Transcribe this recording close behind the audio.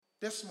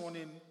This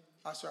morning,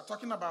 as we are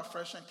talking about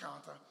fresh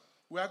encounter,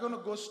 we are going to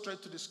go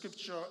straight to the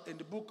scripture in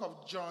the book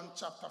of John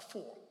chapter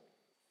 4.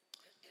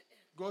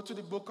 Go to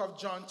the book of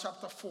John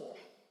chapter 4.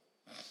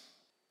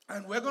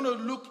 And we're going to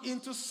look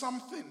into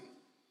something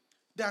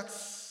that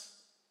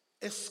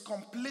is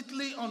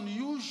completely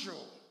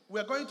unusual.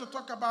 We're going to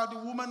talk about the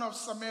woman of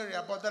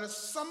Samaria, but there is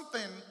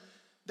something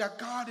that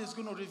God is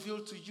going to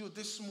reveal to you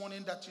this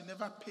morning that you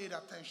never paid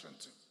attention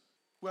to.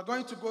 We're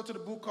going to go to the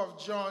book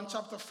of John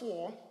chapter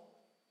 4.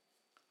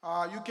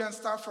 You can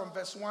start from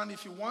verse 1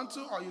 if you want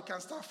to, or you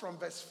can start from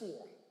verse 4.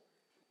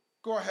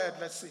 Go ahead,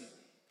 let's see.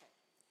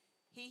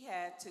 He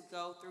had to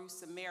go through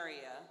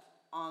Samaria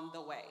on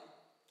the way.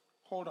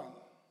 Hold on.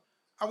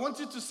 I want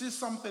you to see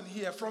something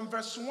here from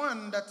verse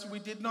 1 that we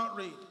did not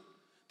read.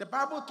 The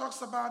Bible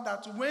talks about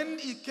that when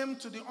he came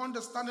to the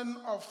understanding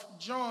of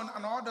John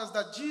and others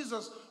that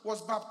Jesus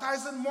was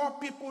baptizing more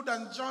people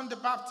than John the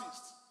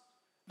Baptist,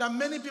 that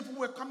many people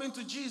were coming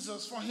to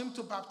Jesus for him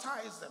to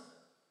baptize them.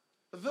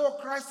 Though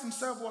Christ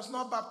himself was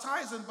not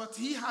baptizing, but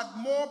he had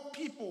more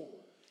people.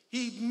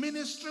 His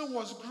ministry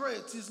was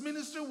great. His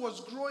ministry was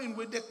growing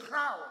with the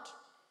crowd.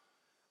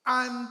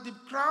 And the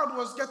crowd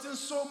was getting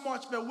so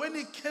much, but when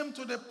it came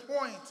to the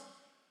point,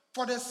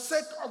 for the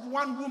sake of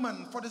one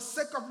woman, for the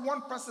sake of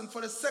one person, for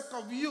the sake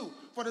of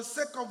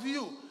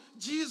you,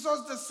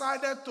 Jesus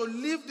decided to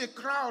leave the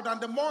crowd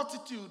and the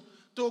multitude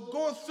to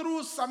go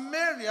through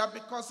Samaria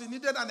because he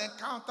needed an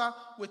encounter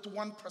with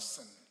one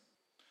person.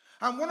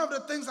 And one of the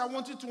things I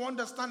want you to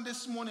understand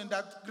this morning,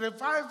 that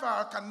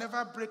revival can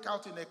never break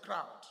out in a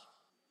crowd.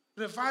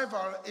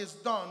 Revival is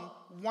done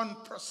one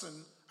person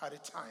at a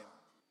time.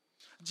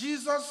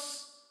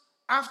 Jesus,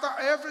 after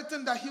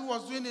everything that he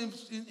was doing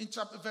in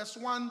chapter verse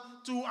 1,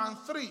 2, and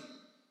 3,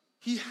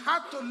 he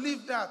had to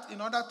leave that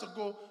in order to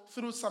go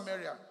through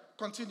Samaria.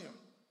 Continue.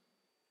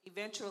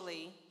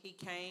 Eventually, he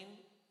came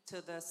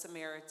to the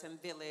Samaritan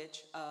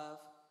village of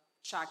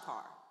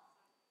Sychar,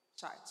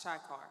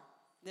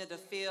 near the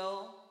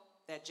field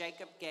that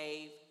Jacob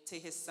gave to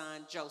his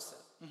son Joseph.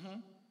 Mm-hmm.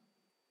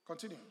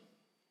 Continue.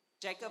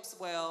 Jacob's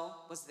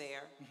well was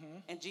there,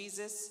 and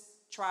Jesus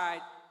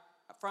tried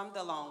from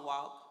the long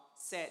walk,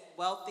 sat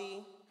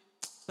wealthy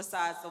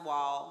beside the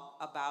wall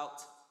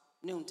about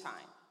noontime.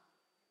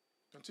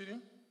 Continue.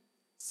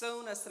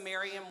 Soon a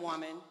Samaritan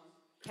woman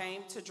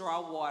came to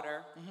draw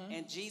water,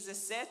 and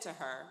Jesus said to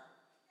her,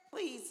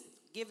 "Please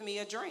give me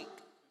a drink."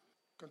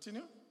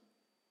 Continue.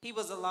 He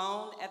was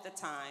alone at the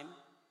time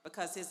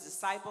because his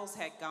disciples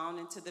had gone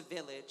into the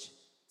village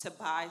to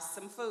buy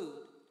some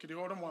food. Could you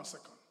hold on 1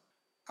 second?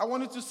 I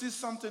want you to see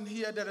something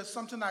here. There is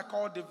something I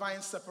call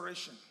divine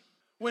separation.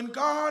 When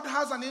God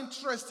has an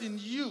interest in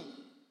you,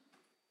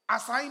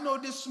 as I know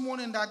this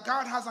morning that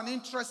God has an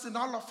interest in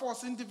all of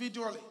us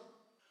individually,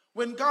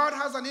 when God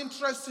has an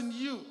interest in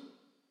you,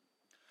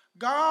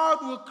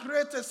 God will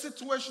create a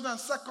situation and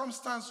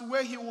circumstance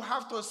where he will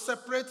have to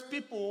separate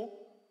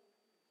people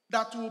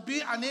that will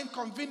be an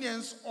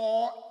inconvenience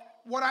or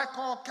what I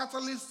call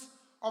catalyst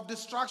of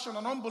distraction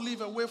and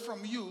unbelief away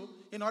from you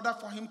in order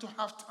for him to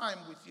have time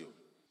with you.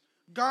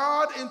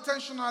 God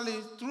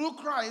intentionally, through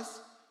Christ,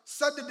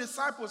 said the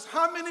disciples,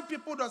 how many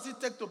people does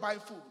it take to buy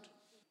food?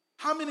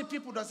 How many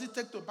people does it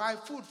take to buy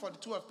food for the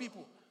 12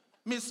 people?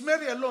 Miss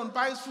Mary alone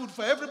buys food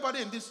for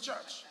everybody in this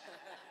church.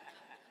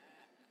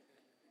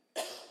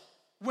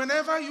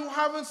 Whenever you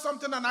having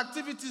something and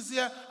activities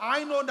here,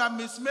 I know that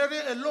Miss Mary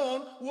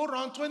alone will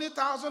run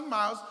 20,000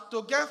 miles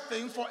to get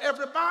things for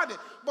everybody.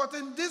 But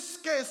in this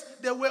case,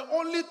 there were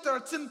only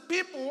 13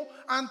 people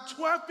and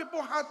 12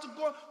 people had to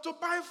go to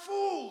buy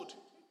food.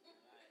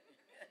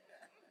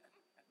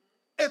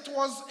 It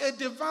was a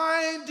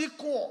divine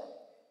decor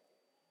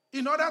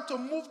in order to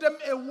move them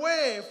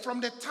away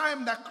from the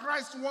time that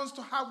Christ wants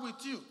to have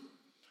with you.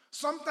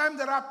 Sometimes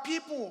there are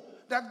people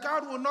that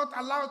God will not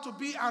allow to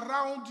be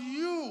around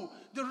you.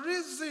 The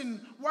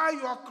reason why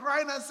you are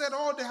crying and said,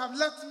 "Oh, they have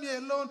left me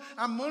alone,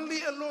 I'm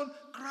only alone,"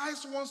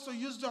 Christ wants to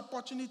use the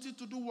opportunity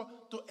to do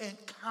what? To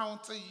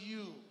encounter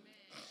you. Amen.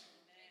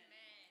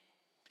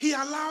 He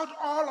allowed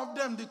all of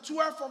them, the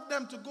 12 of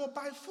them, to go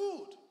buy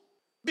food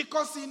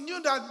because he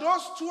knew that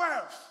those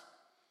 12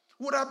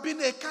 would have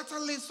been a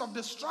catalyst of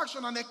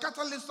distraction and a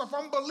catalyst of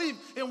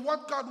unbelief in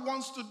what God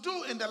wants to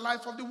do in the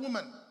life of the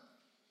woman.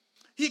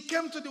 He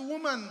came to the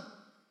woman.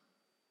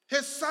 He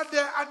sat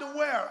there at the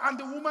well, and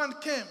the woman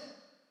came.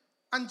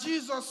 And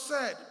Jesus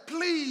said,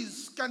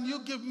 "Please, can you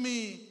give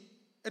me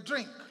a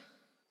drink?"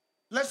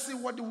 Let's see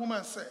what the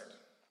woman said.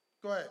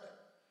 Go ahead.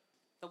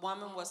 The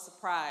woman was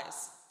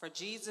surprised, for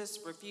Jesus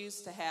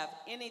refused to have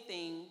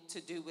anything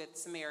to do with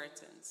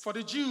Samaritans. For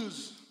the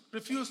Jews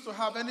refused to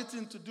have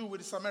anything to do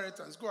with the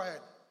Samaritans. Go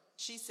ahead.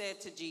 She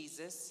said to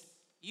Jesus,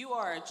 "You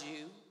are a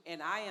Jew,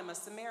 and I am a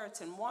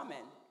Samaritan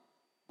woman.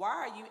 Why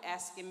are you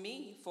asking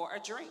me for a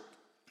drink?"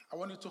 I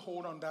want you to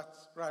hold on that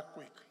right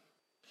quick.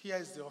 Here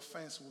is the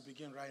offense we'll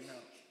begin right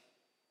now.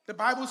 The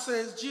Bible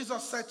says,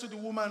 Jesus said to the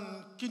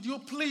woman, "Can you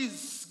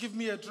please give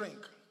me a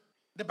drink?"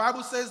 The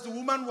Bible says the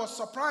woman was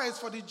surprised,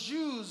 for the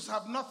Jews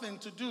have nothing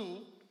to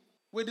do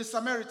with the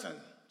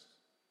Samaritans.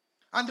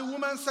 And the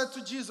woman said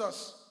to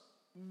Jesus,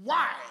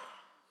 why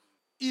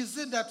is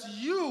it that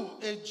you,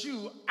 a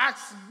Jew,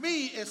 ask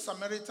me, a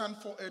Samaritan,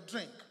 for a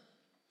drink?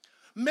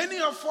 Many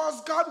of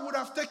us, God would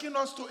have taken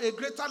us to a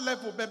greater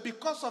level, but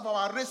because of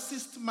our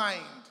racist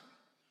mind,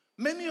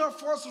 many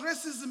of us,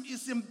 racism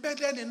is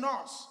embedded in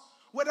us.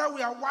 Whether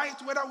we are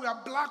white, whether we are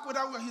black,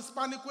 whether we are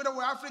Hispanic, whether we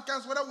are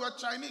Africans, whether we are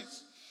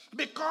Chinese.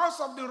 Because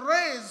of the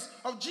race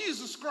of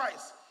Jesus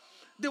Christ,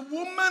 the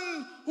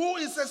woman who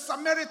is a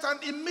Samaritan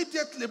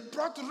immediately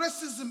brought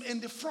racism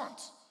in the front.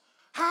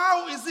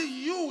 How is it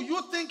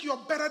you think you're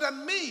better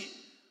than me?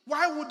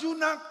 Why would you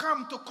not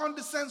come to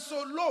condescend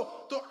so low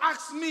to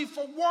ask me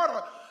for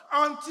water?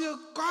 Until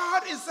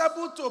God is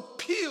able to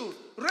peel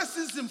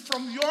racism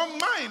from your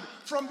mind,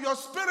 from your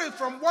spirit,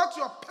 from what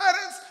your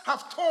parents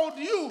have told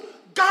you,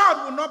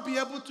 God will not be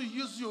able to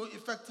use you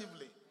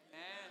effectively.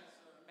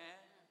 Amen.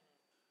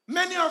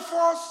 Many of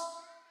us,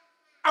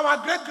 our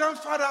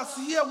great-grandfathers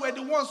here were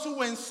the ones who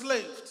were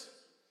enslaved.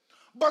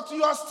 But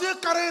you are still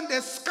carrying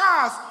the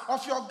scars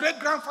of your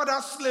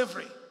great-grandfather's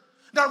slavery.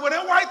 That when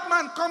a white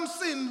man comes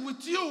in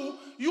with you,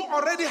 you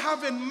already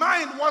have in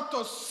mind what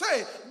to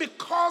say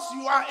because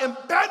you are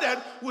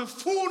embedded with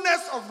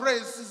fullness of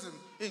racism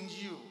in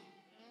you.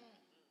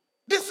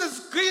 This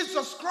is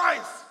Jesus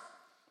Christ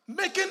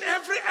making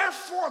every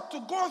effort to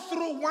go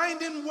through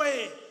winding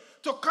way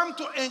to come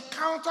to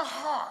encounter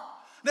her.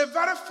 The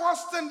very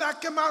first thing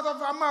that came out of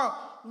her mouth,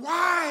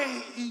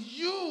 why are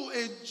you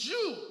a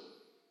Jew?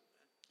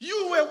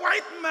 You, a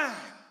white man,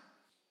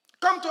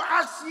 come to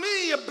ask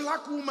me, a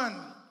black woman,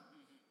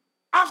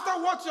 after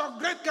what your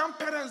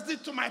great-grandparents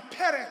did to my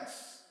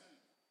parents,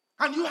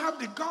 and you have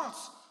the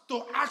guts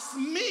to ask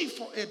me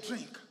for a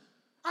drink.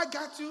 I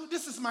got you.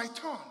 This is my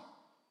turn.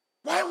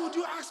 Why would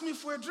you ask me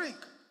for a drink?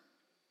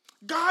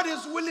 God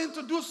is willing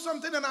to do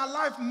something in our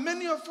life.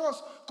 Many of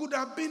us could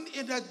have been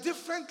in a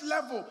different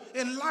level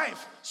in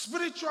life,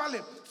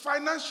 spiritually,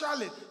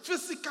 financially,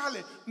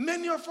 physically.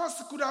 Many of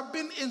us could have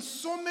been in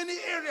so many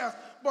areas,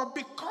 but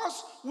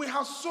because we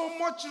have so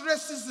much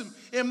racism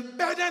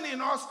embedded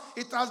in us,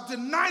 it has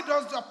denied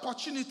us the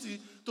opportunity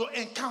to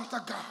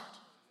encounter God.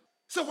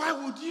 So why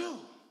would you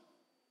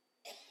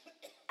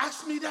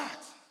ask me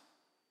that?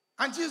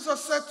 And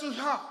Jesus said to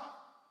her,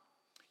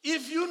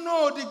 if you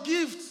know the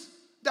gift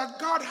that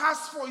God has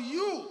for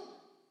you,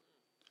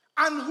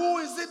 and who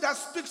is it that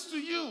speaks to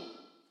you,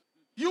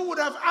 you would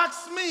have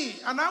asked me,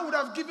 and I would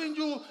have given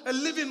you a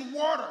living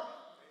water.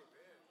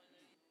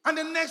 And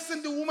the next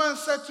thing the woman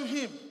said to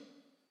him,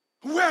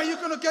 where are you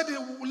going to get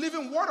the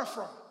living water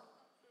from?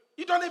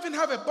 You don't even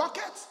have a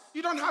bucket.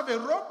 You don't have a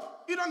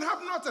rope. You don't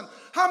have nothing.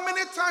 How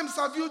many times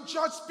have you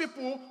judged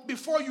people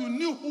before you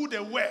knew who they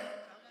were?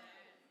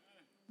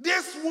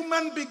 This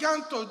woman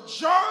began to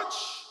judge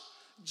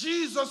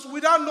Jesus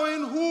without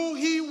knowing who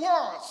he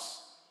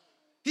was.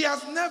 He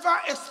has never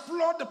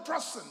explored the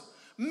person.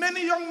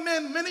 Many young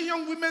men, many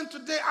young women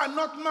today are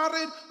not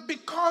married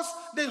because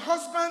the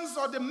husbands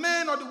or the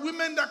men or the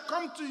women that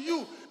come to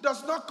you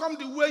does not come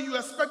the way you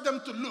expect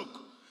them to look.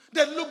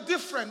 They look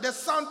different, they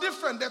sound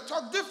different, they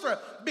talk different.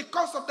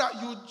 Because of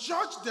that, you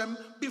judge them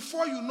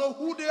before you know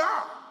who they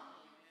are.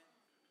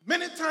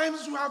 Many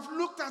times we have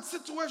looked at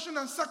situation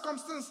and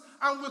circumstance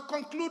and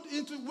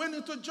we went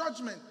into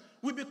judgment.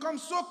 We become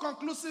so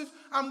conclusive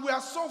and we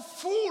are so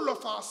full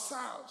of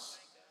ourselves.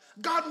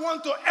 God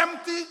wants to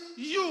empty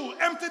you,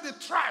 empty the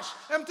trash,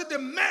 empty the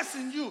mess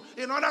in you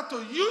in order to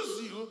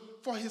use you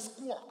for his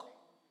work.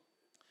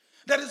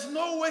 There is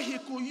no way he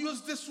could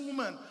use this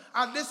woman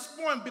at this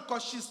point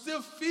because she's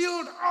still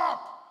filled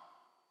up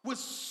with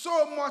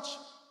so much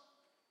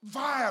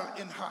vile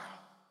in her.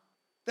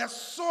 There's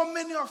so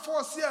many of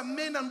us here,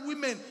 men and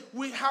women,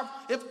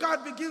 if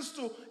God begins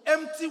to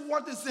empty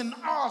what is in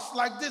us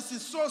like this,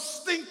 it's so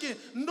stinking,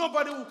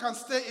 nobody who can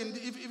stay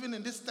even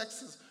in this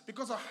Texas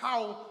because of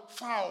how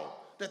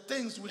foul the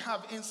things we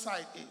have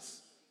inside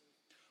is.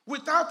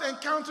 Without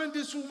encountering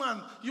this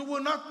woman, you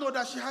will not know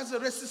that she has a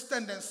racist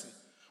tendency.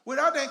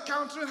 Without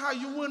encountering her,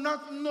 you will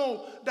not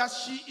know that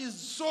she is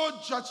so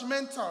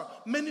judgmental.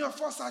 Many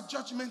of us are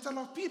judgmental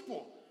of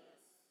people.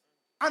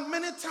 And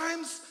many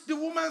times the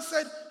woman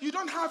said, you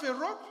don't have a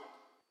rope?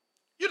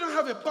 You don't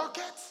have a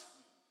bucket?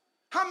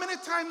 How many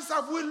times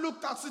have we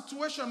looked at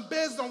situations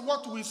based on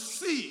what we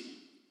see?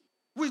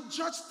 We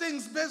judge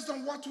things based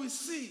on what we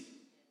see.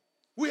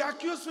 We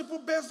accuse people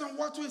based on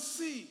what we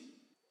see.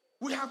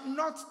 We have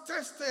not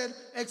tested,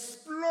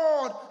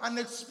 explored, and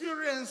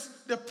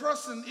experienced the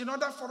person in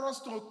order for us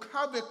to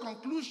have a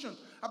conclusion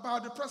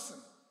about the person.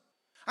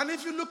 And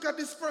if you look at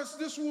this person,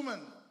 this woman,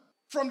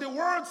 from the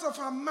words of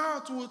her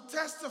mouth will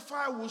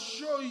testify, will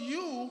show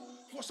you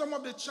some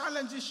of the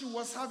challenges she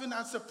was having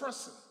as a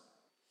person.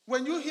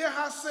 When you hear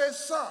her say,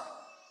 sir,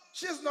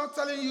 she's not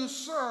telling you,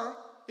 sir,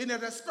 in a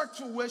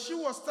respectful way. She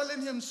was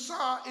telling him,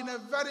 sir, in a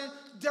very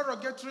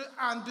derogatory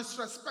and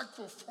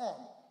disrespectful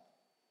form.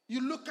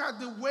 You look at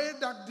the way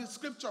that the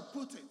scripture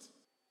put it.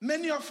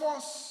 Many of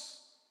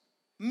us,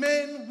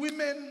 men,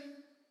 women,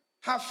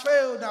 have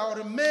failed or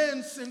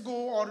remain single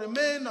or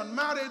remain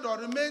unmarried or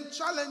remain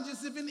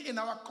challenges even in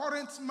our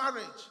current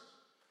marriage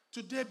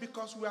today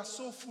because we are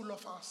so full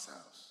of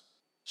ourselves.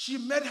 She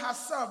made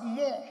herself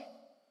more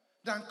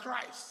than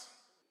Christ.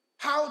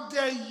 How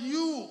dare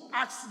you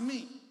ask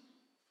me?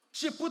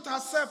 She put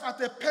herself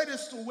at a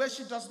pedestal where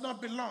she does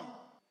not belong.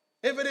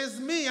 If it is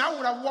me, I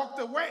would have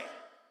walked away.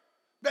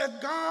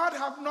 But God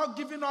have not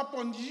given up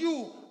on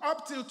you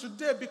up till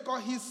today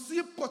because he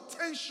sees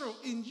potential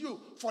in you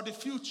for the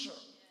future.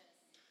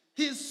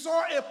 He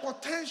saw a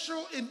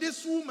potential in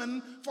this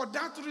woman. For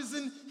that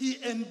reason, he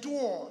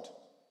endured.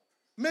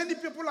 Many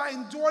people are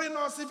enduring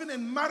us even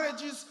in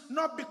marriages,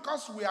 not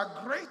because we are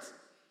great,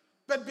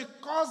 but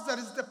because there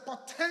is the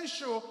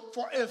potential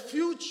for a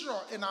future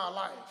in our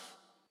life.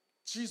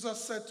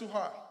 Jesus said to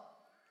her,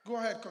 go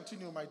ahead,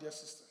 continue, my dear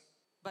sister.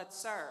 But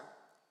sir,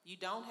 you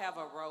don't have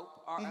a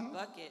rope or a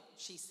bucket,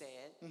 she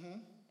said,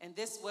 and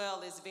this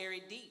well is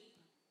very deep.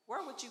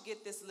 Where would you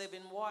get this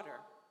living water?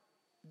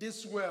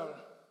 This well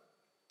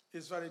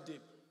is very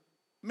deep.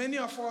 Many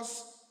of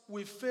us,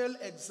 we fail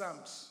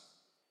exams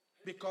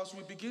because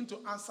we begin to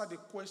answer the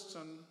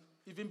question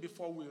even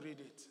before we read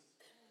it.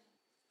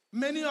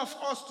 Many of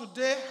us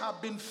today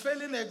have been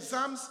failing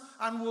exams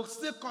and will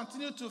still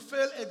continue to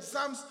fail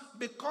exams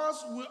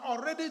because we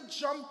already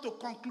jumped to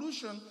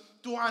conclusion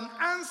to an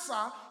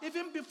answer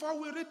even before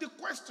we read the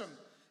question.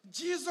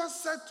 Jesus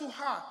said to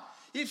her,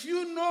 if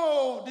you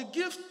know the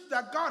gift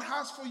that God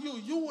has for you,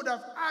 you would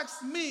have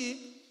asked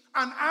me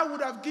and I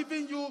would have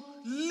given you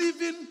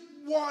living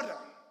water.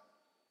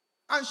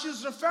 And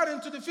she's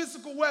referring to the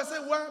physical well. Say,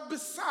 well,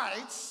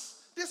 besides,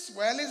 this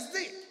well is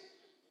deep.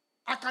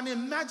 I can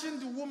imagine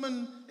the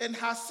woman in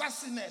her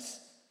sassiness.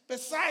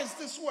 Besides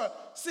this well,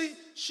 see,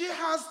 she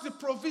has the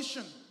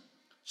provision.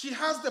 She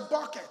has the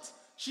bucket.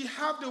 She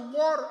has the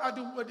water,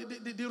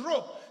 the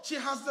rope. She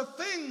has the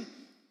thing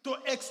to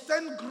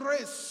extend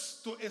grace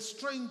to a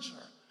stranger.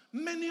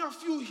 Many of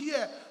you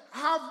here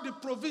have the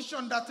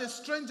provision that a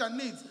stranger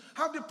needs,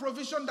 have the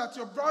provision that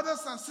your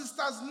brothers and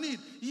sisters need.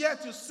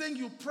 Yet you sing,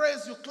 you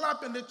praise, you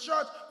clap in the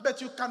church,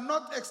 but you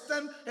cannot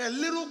extend a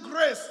little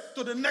grace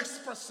to the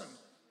next person.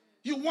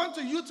 You want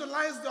to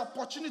utilize the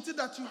opportunity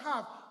that you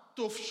have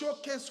to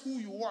showcase who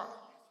you are.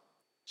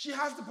 She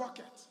has the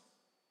bucket.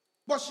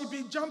 But she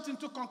jumped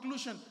into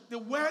conclusion. The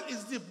well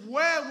is deep.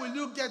 Where will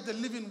you get the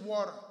living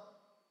water?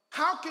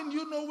 How can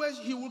you know where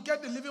he will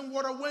get the living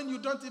water when you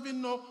don't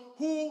even know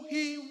who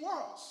he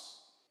was?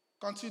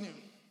 Continue.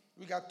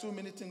 We got too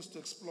many things to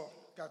explore.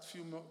 Got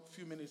few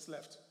minutes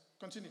left.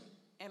 Continue.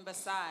 And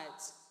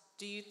besides,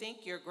 do you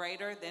think you're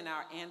greater than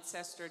our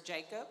ancestor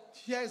Jacob?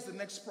 Here's the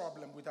next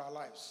problem with our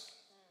lives.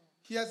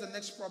 Here's the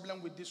next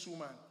problem with this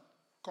woman.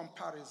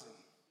 Comparison.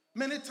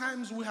 Many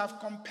times we have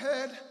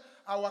compared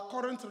our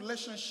current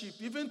relationship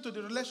even to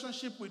the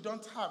relationship we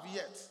don't have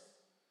yet.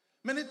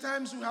 Many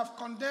times we have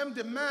condemned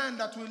the man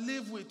that we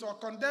live with or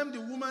condemned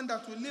the woman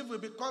that we live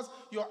with because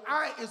your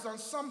eye is on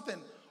something,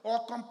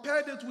 or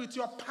compared it with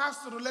your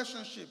past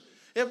relationship.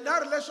 If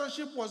that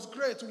relationship was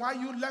great, why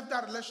you left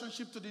that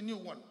relationship to the new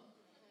one?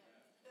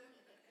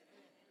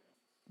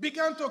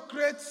 Began to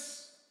create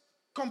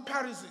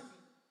comparison.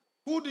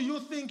 Who do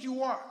you think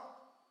you are?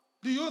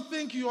 Do you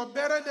think you are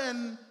better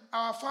than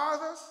our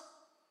fathers,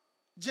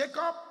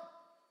 Jacob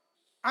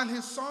and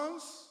his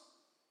sons?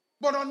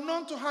 But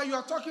unknown to her, you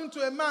are talking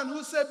to a man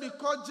who said,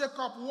 because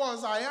Jacob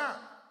was, I am.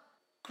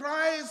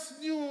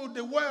 Christ knew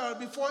the world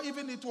before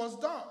even it was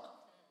dark.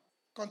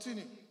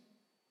 Continue.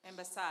 And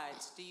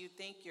besides, do you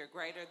think you're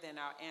greater than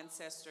our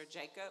ancestor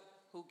Jacob,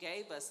 who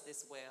gave us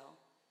this well?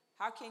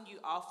 How can you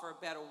offer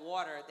better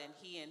water than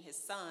he and his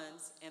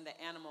sons and the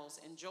animals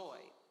enjoyed?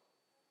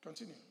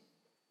 Continue.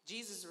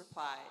 Jesus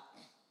replied,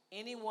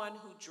 anyone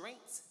who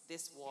drinks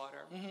this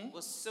water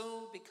will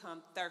soon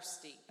become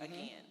thirsty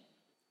again.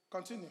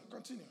 Continue.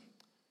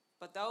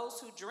 But those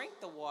who drink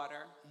the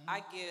water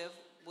I give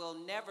will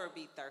never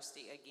be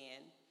thirsty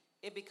again.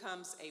 It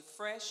becomes a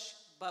fresh,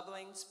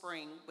 bubbling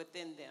spring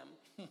within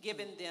them,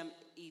 giving them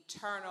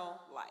eternal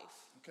life.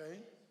 Okay.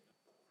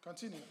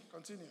 Continue.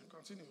 I'm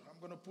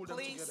going to pull them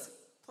together.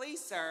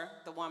 Please, sir,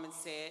 the woman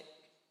said,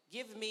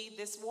 give me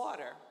this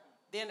water.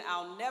 Then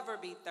I'll never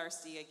be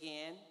thirsty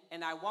again,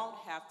 and I won't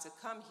have to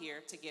come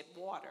here to get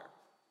water.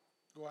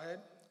 Go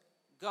ahead.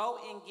 Go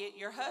and get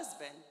your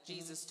husband,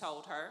 Jesus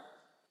told her.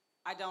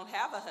 I don't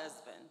have a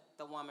husband,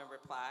 the woman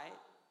replied.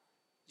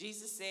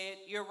 Jesus said,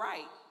 you're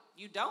right,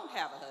 you don't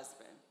have a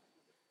husband.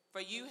 For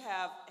you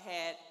have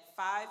had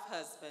 5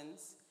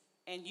 husbands,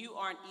 and you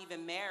aren't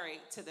even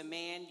married to the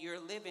man you're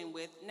living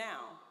with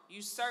now.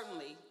 You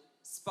certainly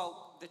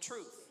spoke the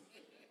truth.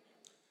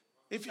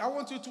 If I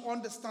want you to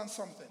understand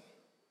something,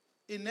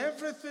 in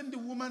everything the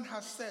woman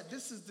has said,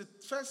 this is the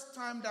first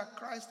time that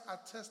Christ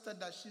attested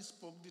that she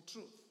spoke the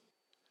truth.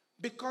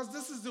 Because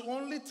this is the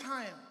only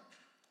time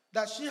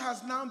that she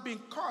has now been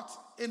caught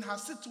in her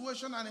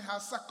situation and in her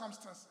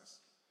circumstances.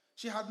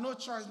 She had no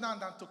choice now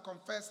than to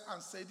confess and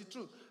say the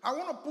truth. I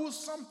want to pull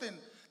something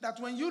that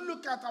when you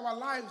look at our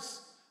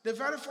lives, the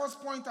very first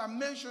point I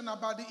mentioned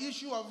about the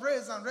issue of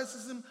race and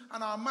racism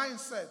and our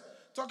mindset,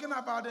 talking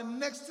about the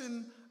next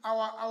thing,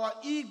 our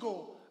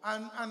ego,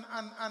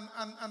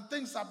 and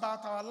things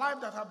about our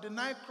life that have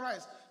denied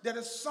Christ. There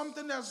is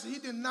something else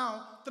hidden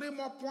now. 3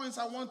 more points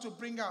I want to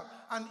bring out.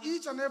 And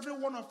each and every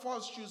one of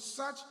us should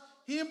search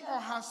him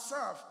or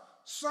herself.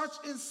 Search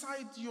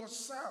inside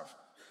yourself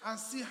and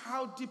see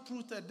how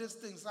deep-rooted these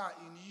things are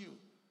in you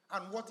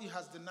and what he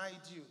has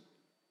denied you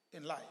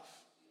in life.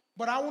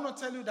 But I want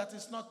to tell you that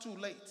it's not too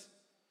late.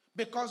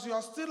 Because you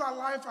are still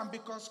alive and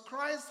because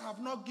Christ have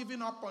not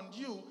given up on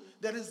you,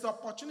 there is the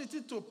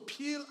opportunity to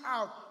peel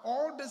out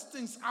all these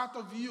things out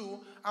of you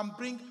and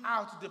bring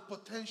out the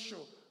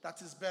potential that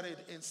is buried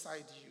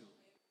inside you.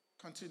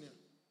 Continue.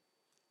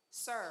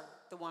 Sir,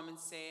 the woman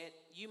said,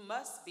 you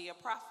must be a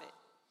prophet.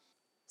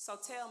 So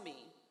tell me,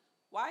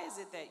 why is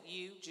it that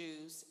you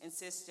Jews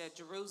insist that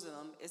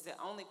Jerusalem is the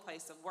only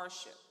place of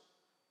worship,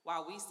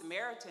 while we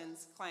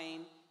Samaritans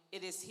claim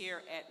it is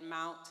here at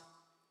Mount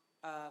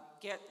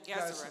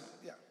Gerizim,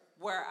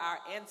 where our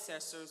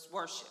ancestors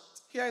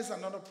worshipped? Here is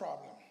another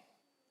problem.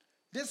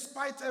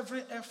 Despite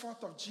every effort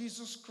of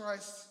Jesus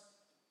Christ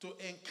to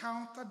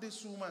encounter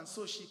this woman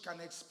so she can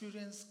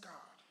experience God,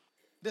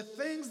 the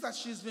things that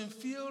she's been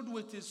filled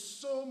with is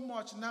so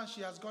much. Now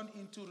she has gone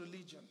into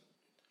religion.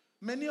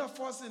 Many of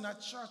us in our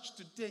church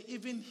today,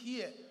 even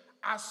here,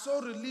 are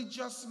so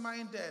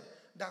religious-minded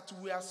that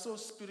we are so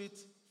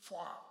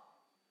spirit-far.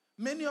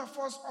 Many of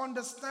us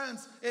understand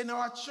in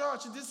our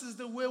church, this is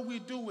the way we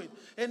do it.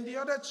 In the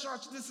other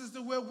church, this is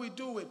the way we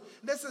do it.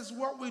 This is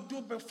what we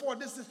do before.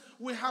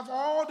 We have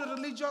all the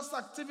religious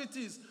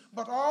activities,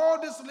 but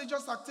all these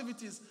religious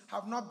activities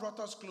have not brought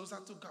us closer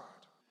to God.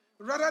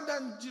 Rather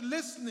than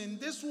listening,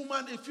 this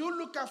woman, if you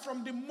look at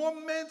from the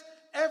moment,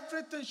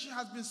 everything she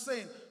has been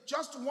saying,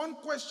 just one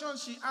question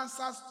she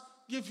answers,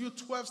 give you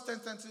 12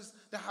 sentences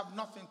that have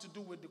nothing to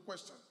do with the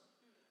question.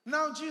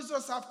 Now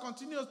Jesus has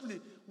continuously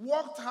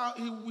walked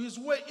his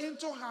way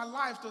into her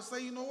life to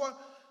say, you know what,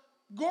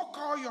 go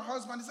call your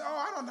husband. He said,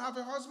 oh, I don't have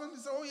a husband. He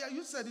said, oh yeah,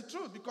 you said the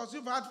truth because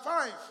you've had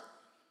 5.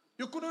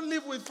 You couldn't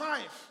live with 5.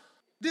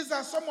 These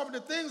are some of the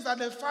things that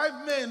the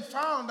 5 men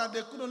found that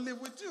they couldn't live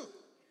with you.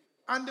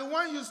 And the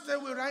one you stay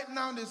with right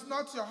now is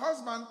not your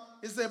husband,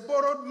 it's a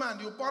borrowed man.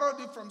 You borrowed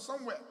it from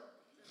somewhere.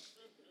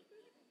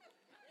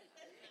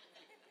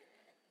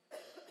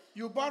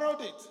 You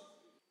borrowed it.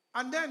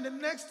 And then the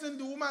next thing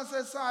the woman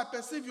says, sir, I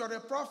perceive you're a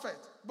prophet.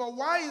 But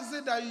why is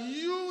it that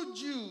you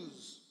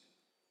Jews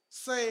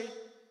say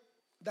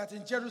that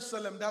in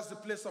Jerusalem that's the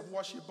place of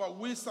worship, but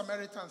we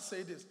Samaritans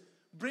say this?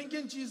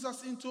 Bringing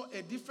Jesus into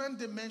a different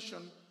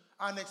dimension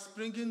and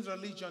bringing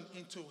religion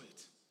into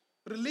it.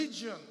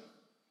 Religion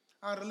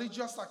and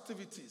religious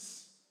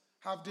activities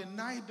have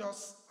denied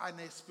us a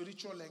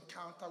spiritual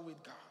encounter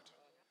with God.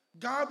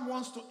 God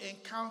wants to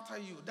encounter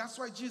you. That's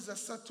why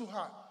Jesus said to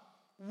her,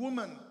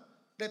 woman,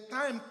 the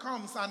time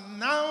comes, and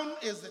now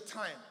is the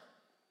time,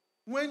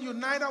 when you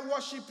neither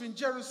worship in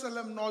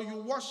Jerusalem nor you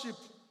worship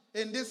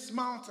in this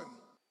mountain.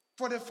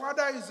 For the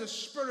Father is a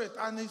spirit,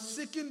 and he's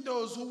seeking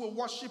those who will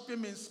worship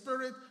him in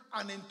spirit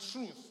and in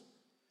truth.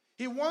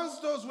 He wants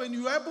those, when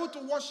you're able to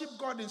worship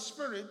God in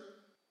spirit,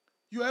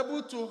 you're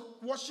able to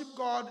worship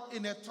God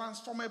in a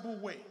transformable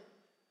way.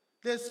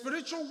 The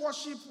spiritual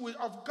worship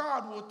of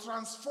God will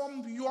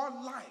transform your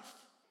life.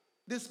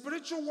 The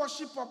spiritual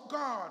worship of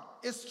God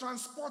is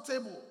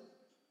transportable.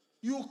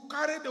 You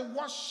carry the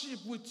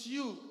worship with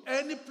you.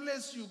 Any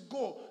place you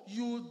go,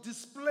 you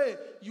display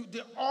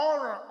the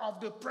aura of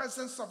the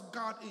presence of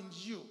God in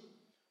you.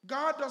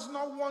 God does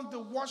not want the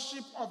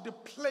worship of the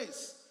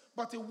place,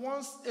 but he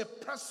wants a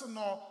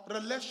personal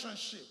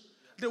relationship.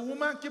 The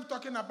woman keeps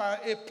talking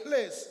about a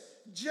place,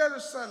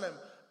 Jerusalem,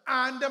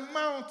 and the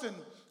mountain.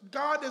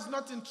 God is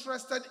not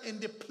interested in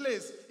the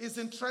place. He's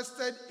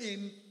interested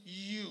in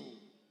you.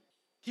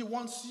 He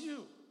wants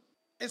you.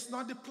 It's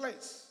not the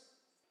place.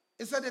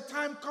 He said the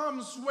time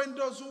comes when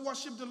those who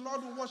worship the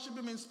Lord will worship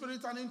him in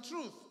spirit and in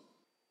truth.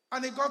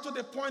 And it got to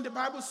the point, the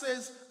Bible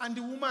says, and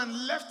the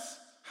woman left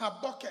her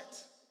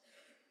bucket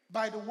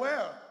by the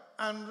well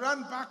and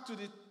ran back to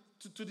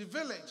the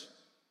village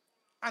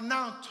and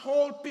now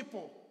told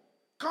people,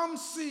 come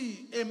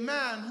see a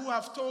man who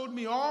have told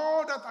me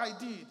all that I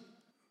did.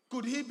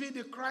 Could he be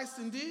the Christ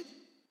indeed?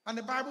 And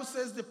the Bible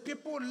says the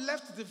people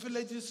left the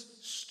villages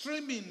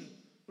streaming,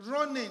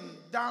 running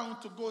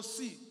down to go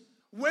see.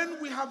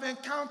 When we have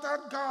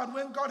encountered God,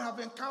 when God have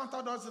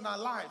encountered us in our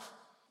life,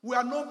 we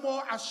are no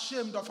more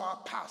ashamed of our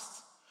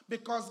past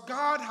because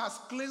God has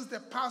cleansed the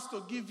past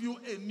to give you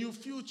a new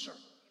future.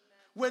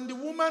 When the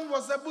woman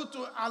was able to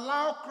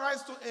allow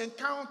Christ to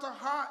encounter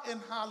her in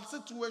her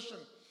situation,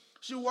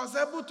 she was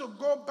able to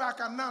go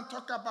back and now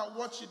talk about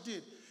what she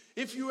did.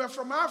 If you are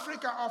from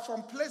Africa or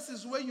from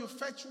places where you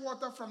fetch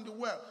water from the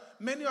well,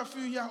 many of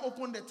you here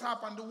open the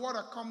tap and the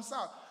water comes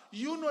out.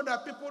 You know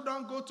that people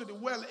don't go to the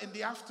well in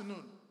the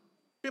afternoon.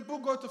 People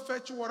go to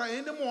fetch water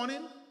in the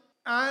morning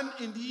and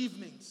in the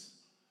evenings.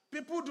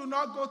 People do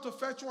not go to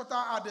fetch water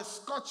at the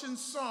scorching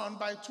sun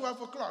by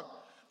 12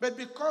 o'clock. But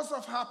because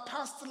of her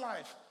past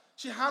life,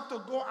 She had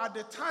to go at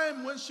the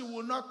time when she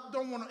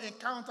don't want to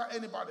encounter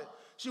anybody.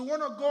 She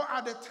want to go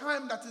at the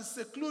time that is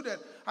secluded,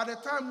 at the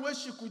time where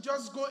she could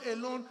just go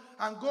alone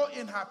and go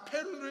in her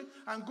peril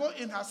and go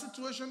in her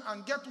situation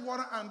and get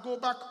water and go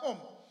back home.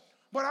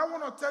 But I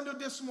want to tell you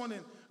this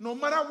morning, no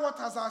matter what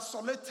has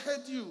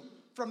isolated you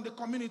from the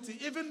community,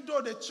 even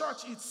though the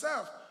church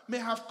itself may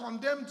have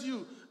condemned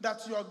you that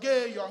you're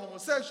gay, you're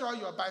homosexual,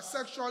 you're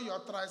bisexual, you're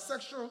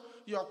trisexual,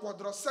 you're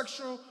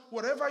quadrosexual,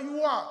 whatever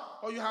you are,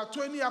 or you have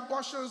 20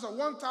 abortions or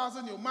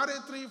 1,000, you're married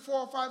 3,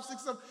 4, 5,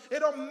 6, 7, it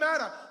don't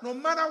matter. No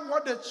matter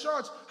what the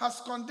church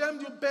has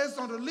condemned you based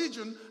on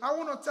religion, I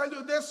want to tell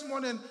you this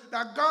morning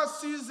that God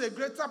sees a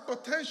greater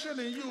potential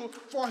in you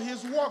for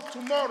his work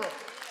tomorrow.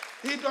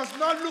 He does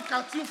not look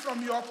at you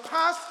from your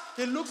past,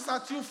 he looks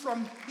at you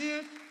from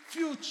the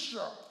future.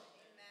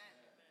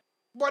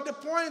 But the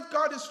point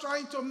God is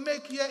trying to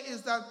make here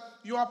is that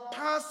your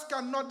past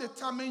cannot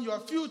determine your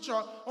future.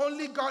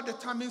 Only God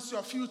determines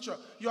your future.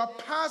 Your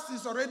past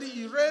is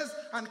already erased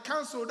and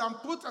canceled and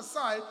put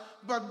aside,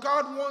 but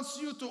God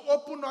wants you to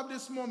open up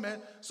this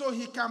moment so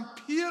he can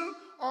peel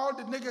all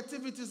the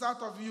negativities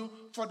out of you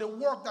for the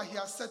work that he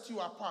has set you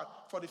apart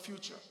for the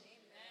future.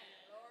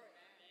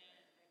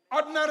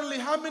 Ordinarily,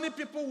 how many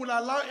people will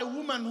allow a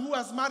woman who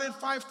has married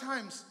 5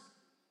 times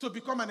to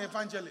become an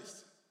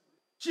evangelist?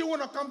 She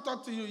want to come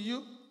talk to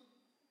you.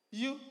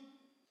 You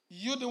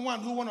the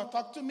one who want to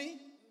talk to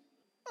me?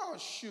 Oh,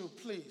 shoot,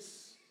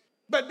 please.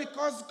 But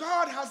because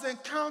God has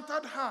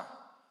encountered her,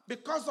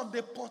 because of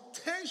the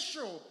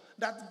potential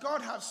that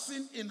God has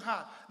seen in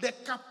her, the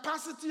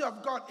capacity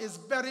of God is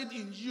buried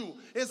in you.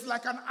 It's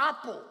like an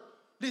apple.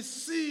 The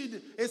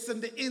seed is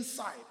in the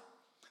inside.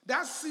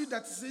 That seed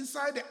that is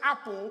inside the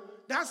apple,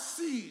 that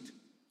seed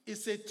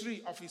is a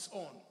tree of its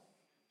own.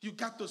 You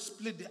got to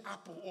split the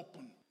apple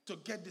open to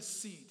get the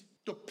seed,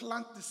 to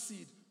plant the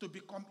seed to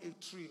become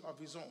a tree of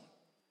his own.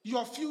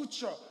 Your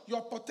future,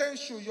 your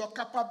potential, your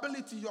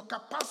capability, your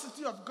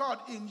capacity of God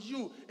in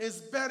you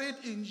is buried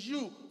in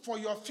you for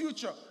your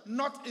future,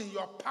 not in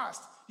your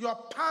past. Your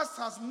past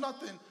has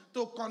nothing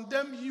to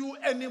condemn you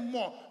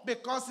anymore,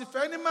 because if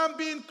any man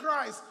be in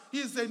Christ, he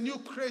is a new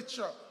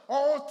creature.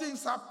 All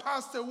things are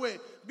passed away.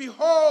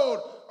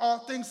 Behold, all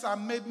things are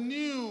made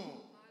new.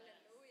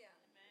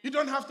 You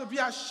don't have to be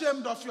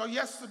ashamed of your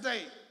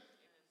yesterday.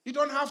 You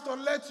don't have to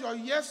let your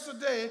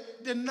yesterday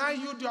deny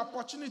you the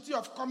opportunity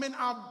of coming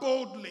out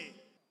boldly.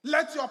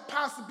 Let your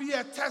past be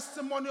a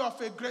testimony of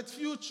a great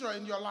future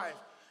in your life.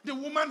 The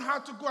woman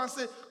had to go and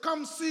say,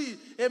 come see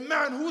a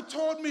man who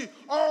told me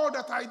all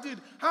that I did.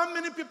 How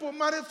many people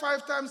married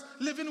 5 times,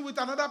 living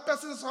with another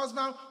person's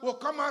husband, will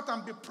come out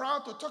and be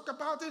proud to talk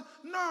about it?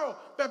 No,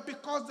 but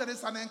because there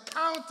is an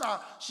encounter,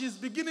 she's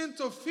beginning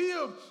to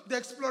feel the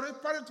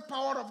exploratory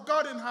power of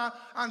God in her,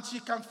 and she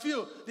can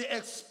feel the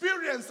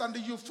experience and the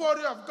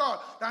euphoria of God,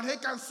 that he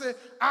can say,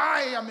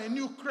 I am a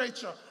new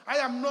creature. I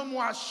am no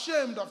more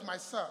ashamed of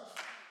myself.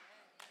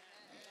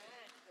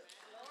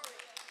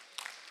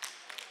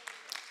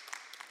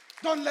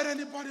 Don't let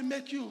anybody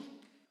make you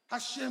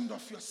ashamed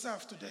of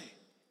yourself today.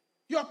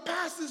 Your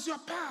past is your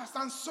past,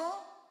 and so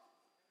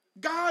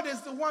God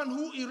is the one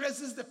who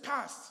erases the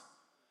past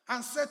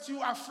and sets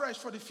you afresh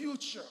for the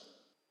future.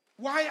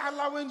 Why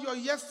allowing your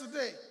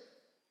yesterday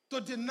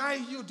to deny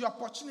you the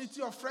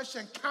opportunity of fresh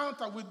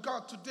encounter with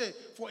God today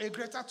for a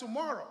greater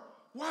tomorrow?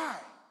 Why?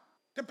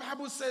 The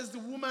Bible says the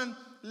woman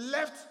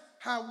left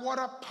her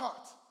water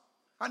pot.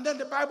 And then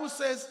the Bible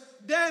says,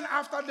 then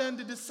after then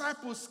the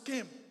disciples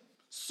came,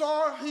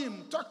 saw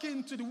him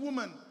talking to the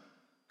woman.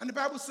 And the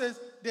Bible says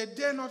they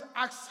dare not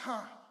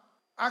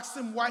ask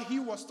him why he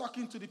was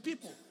talking to the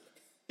people.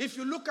 If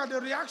you look at the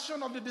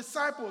reaction of the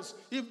disciples,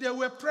 if they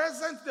were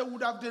present, they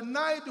would have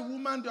denied the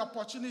woman the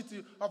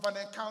opportunity of an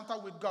encounter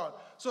with God.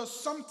 So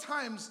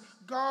sometimes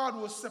God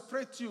will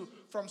separate you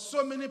from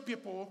so many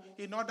people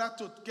in order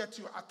to get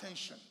your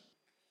attention.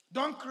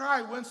 Don't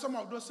cry when some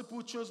of those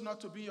people chose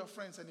not to be your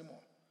friends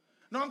anymore.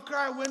 Don't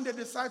cry when they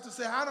decide to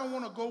say, I don't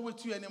want to go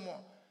with you anymore.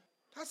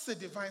 That's a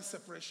divine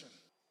separation.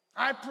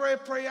 I pray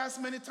prayers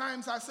many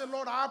times. I say,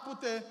 Lord, I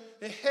put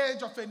a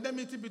hedge of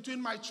enmity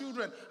between my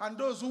children and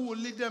those who will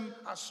lead them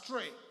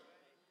astray.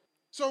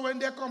 So when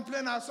they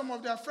complain at some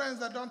of their friends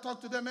that don't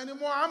talk to them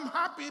anymore, I'm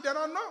happy they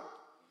don't know.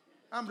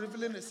 I'm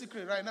revealing a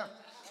secret right now.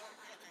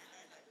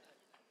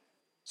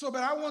 So,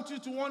 but I want you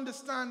to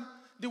understand,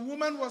 the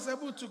woman was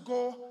able to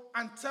go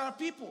and tell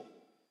people.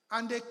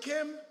 And they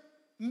came,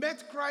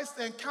 met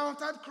Christ,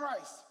 encountered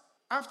Christ.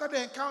 After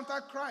they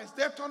encountered Christ,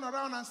 they turned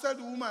around and said to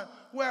the woman,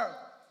 well,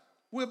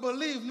 we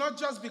believe not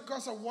just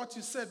because of what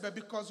you said, but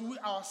because we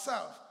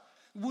ourselves.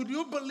 Would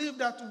you believe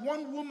that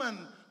one woman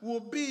will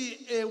be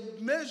a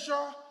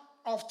measure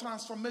of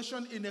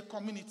transformation in a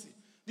community?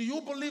 Do you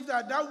believe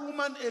that that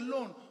woman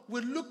alone,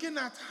 with looking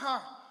at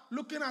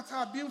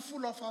her being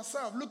full of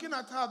herself, looking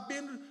at her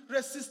being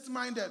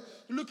racist-minded,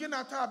 looking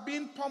at her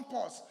being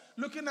pompous,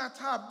 looking at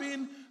her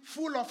being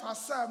full of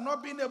herself,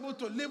 not being able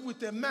to live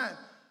with a man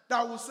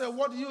that will say,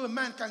 what you, a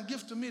man, can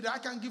give to me that I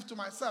can't give to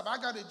myself? I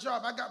got a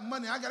job, I got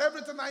money, I got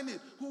everything I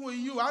need. Who are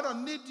you? I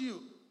don't need you.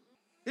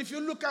 If you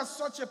look at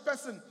such a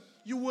person,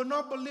 you will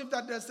not believe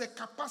that there's a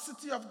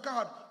capacity of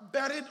God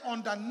buried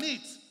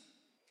underneath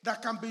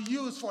that can be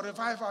used for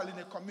revival in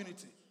a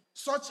community.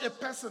 Such a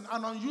person,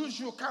 an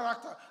unusual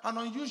character, an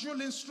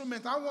unusual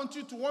instrument. I want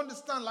you to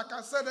understand, like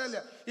I said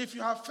earlier, if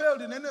you have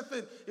failed in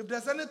anything, if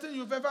there's anything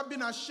you've ever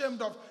been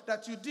ashamed of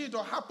that you did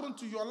or happened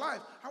to your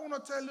life, I want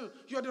to tell you,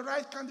 you're the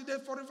right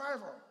candidate for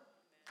revival.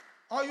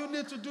 All you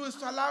need to do is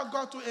to allow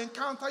God to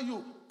encounter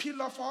you,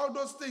 peel off all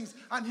those things,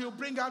 and he'll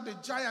bring out the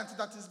giant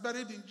that is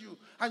buried in you,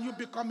 and you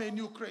become a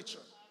new creature.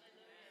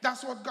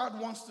 That's what God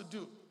wants to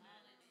do.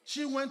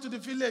 She went to the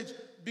village,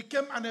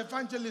 became an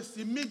evangelist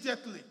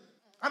immediately.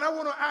 And I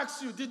want to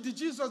ask you, did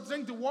Jesus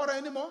drink the water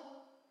anymore?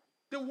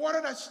 The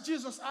water that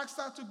Jesus asked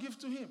her to give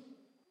to him.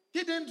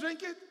 He didn't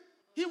drink it.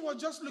 He was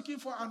just looking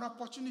for an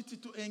opportunity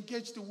to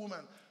engage the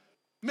woman.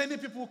 Many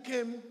people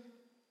came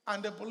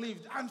and they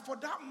believed. And for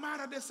that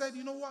matter, they said,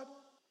 you know what?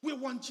 We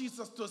want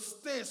Jesus to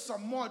stay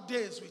some more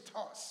days with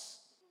us.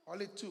 All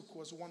it took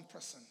was one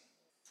person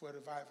for a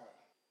revival.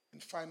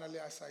 And finally,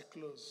 as I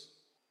close,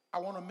 I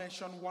want to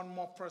mention one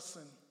more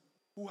person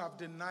who have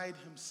denied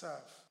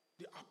himself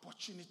the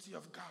opportunity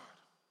of God.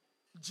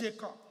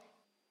 Jacob.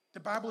 The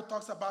Bible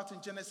talks about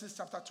in Genesis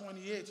chapter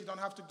 28. You don't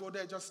have to go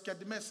there, just get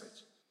the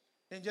message.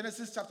 In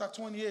Genesis chapter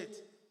 28,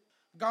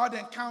 God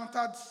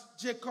encountered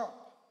Jacob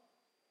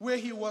where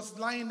he was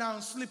lying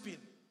down sleeping.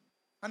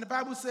 And the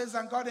Bible says,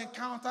 and God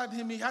encountered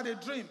him, he had a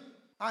dream.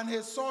 And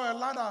he saw a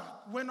ladder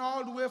went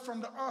all the way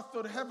from the earth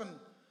to the heaven.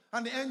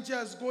 And the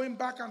angels going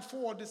back and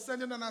forth,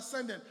 descending and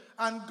ascending.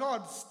 And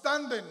God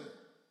standing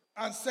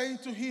and saying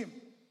to him,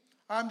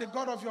 I'm the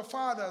God of your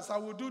fathers. I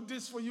will do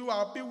this for you.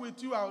 I'll be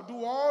with you. I'll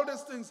do all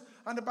these things.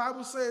 And the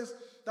Bible says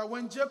that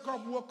when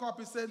Jacob woke up,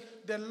 he said,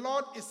 the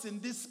Lord is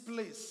in this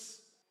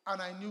place,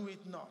 and I knew it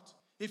not.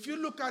 If you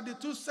look at the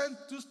two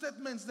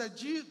statements that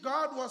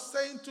God was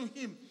saying to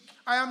him,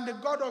 I am the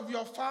God of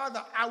your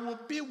father. I will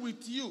be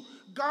with you.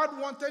 God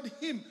wanted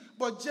him,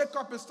 but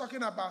Jacob is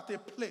talking about a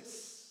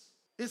place.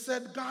 He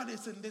said, God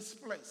is in this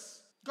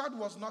place. God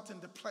was not in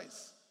the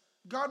place.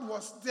 God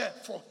was there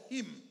for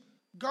him.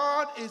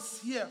 God is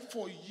here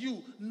for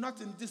you,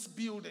 not in this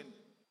building.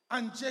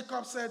 And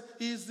Jacob said,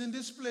 he is in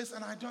this place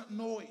and I don't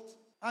know it.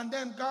 And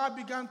then God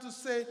began to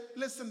say,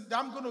 listen,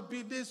 I'm going to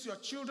be this, your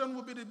children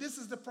will be this. This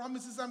is the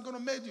promises I'm going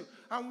to make you.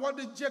 And what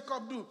did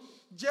Jacob do?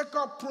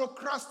 Jacob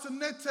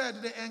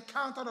procrastinated the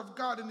encounter of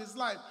God in his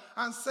life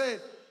and said,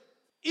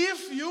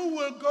 if you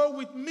will go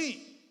with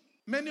me,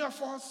 many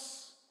of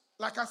us,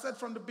 like I said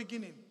from the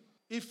beginning,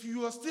 if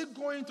you are still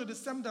going to the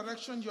same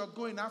direction you're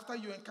going after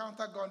you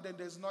encounter God, then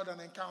there's not an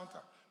encounter.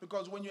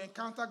 Because when you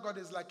encounter God,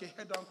 it's like a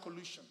head-on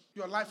collision.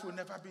 Your life will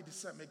never be the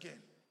same again.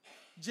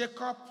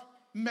 Jacob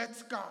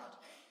met God.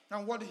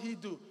 And what did he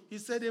do? He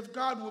said, if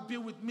God will be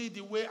with me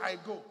the way I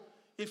go,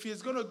 if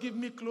he's going to give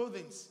me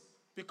clothing,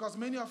 because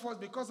many of us,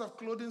 because of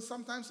clothing,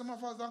 sometimes some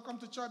of us don't come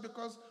to church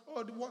because,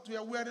 what we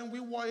are wearing, we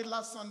wore it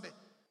last Sunday.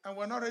 And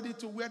we're not ready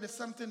to wear the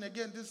same thing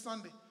again this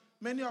Sunday.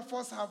 Many of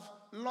us have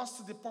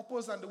lost the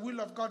purpose and the will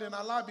of God in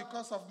our life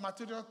because of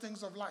material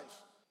things of life.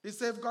 He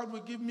said, if God will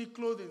give me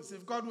clothing,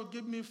 if God will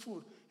give me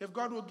food, if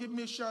God will give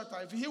me shelter,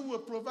 if he will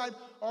provide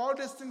all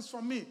these things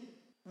for me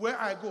where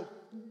I go,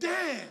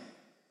 then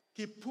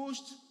he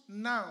pushed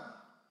now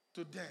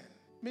to then.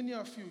 Many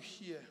of you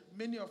here,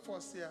 many of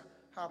us here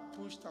have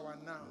pushed our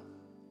now.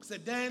 Say,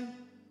 then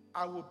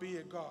I will be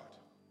a God.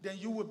 Then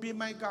you will be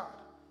my God.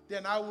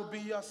 Then I will be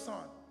your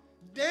son.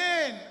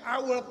 Then I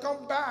will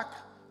come back.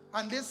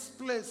 And this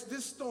place,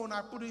 this stone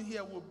I put in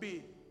here will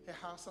be a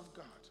house of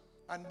God.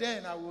 And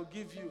then I will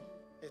give you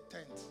a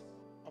tenth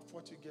of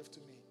what you gave to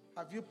me.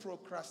 Have you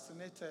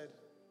procrastinated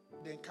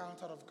the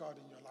encounter of God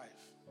in your life?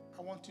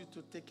 I want you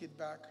to take it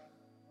back.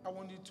 I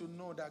want you to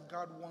know that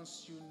God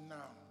wants you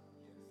now,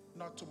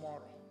 not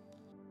tomorrow.